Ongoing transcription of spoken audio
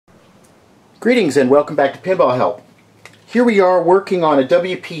Greetings and welcome back to PinballHelp. Here we are working on a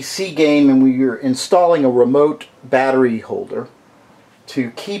WPC game, and we are installing a remote battery holder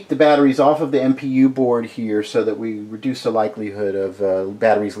to keep the batteries off of the MPU board here so that we reduce the likelihood of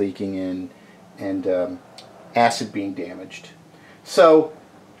batteries leaking and acid being damaged. So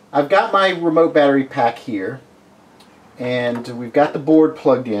I've got my remote battery pack here, and we've got the board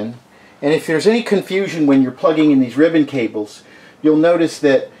plugged in. And if there's any confusion when you're plugging in these ribbon cables, you'll notice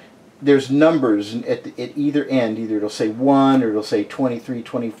that there's numbers at either end. Either it'll say 1 or it'll say 23,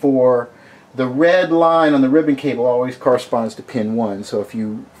 24. The red line on the ribbon cable always corresponds to pin 1. So if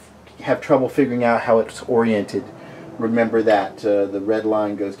you have trouble figuring out how it's oriented, remember that the red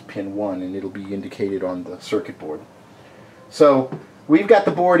line goes to pin 1 and it'll be indicated on the circuit board. So we've got the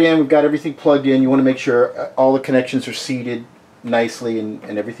board in, we've got everything plugged in. You want to make sure all the connections are seated nicely and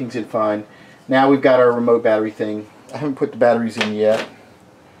everything's in fine. Now we've got our remote battery thing. I haven't put the batteries in yet.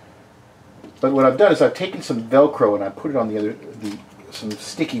 But what I've done is I've taken some Velcro and I put it on some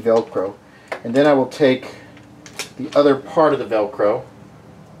sticky Velcro, and then I will take the other part of the Velcro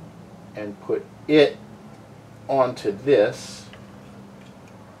and put it onto this,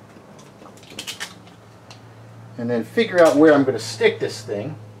 and then figure out where I'm going to stick this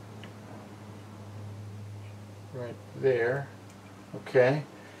thing. Right there. Okay.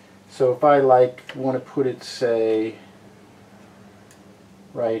 So if I want to put it, say,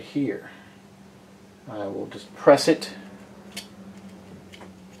 right here, I will just press it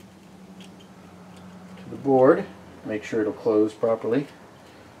to the board, make sure it'll close properly,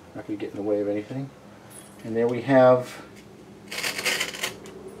 not going to get in the way of anything. And there we have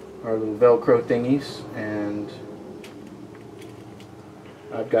our little Velcro thingies, and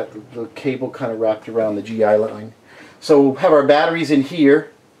I've got the cable kind of wrapped around the GI line. So we'll have our batteries in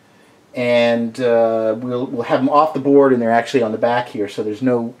here, and we'll have them off the board, and they're actually on the back here, so there's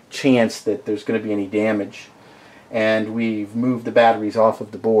no chance that there's going to be any damage. And we've moved the batteries off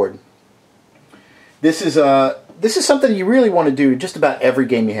of the board. This is something you really want to do just about every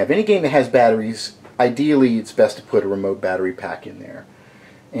game you have. Any game that has batteries, ideally it's best to put a remote battery pack in there.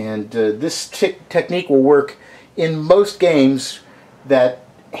 And this technique will work in most games that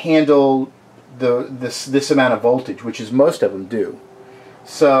handle this amount of voltage, which is most of them do.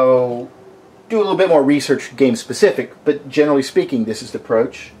 So do a little bit more research game specific, but generally speaking, this is the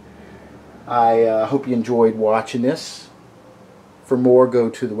approach. I hope you enjoyed watching this. For more, go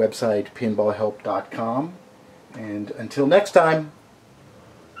to the website pinballhelp.com, and until next time.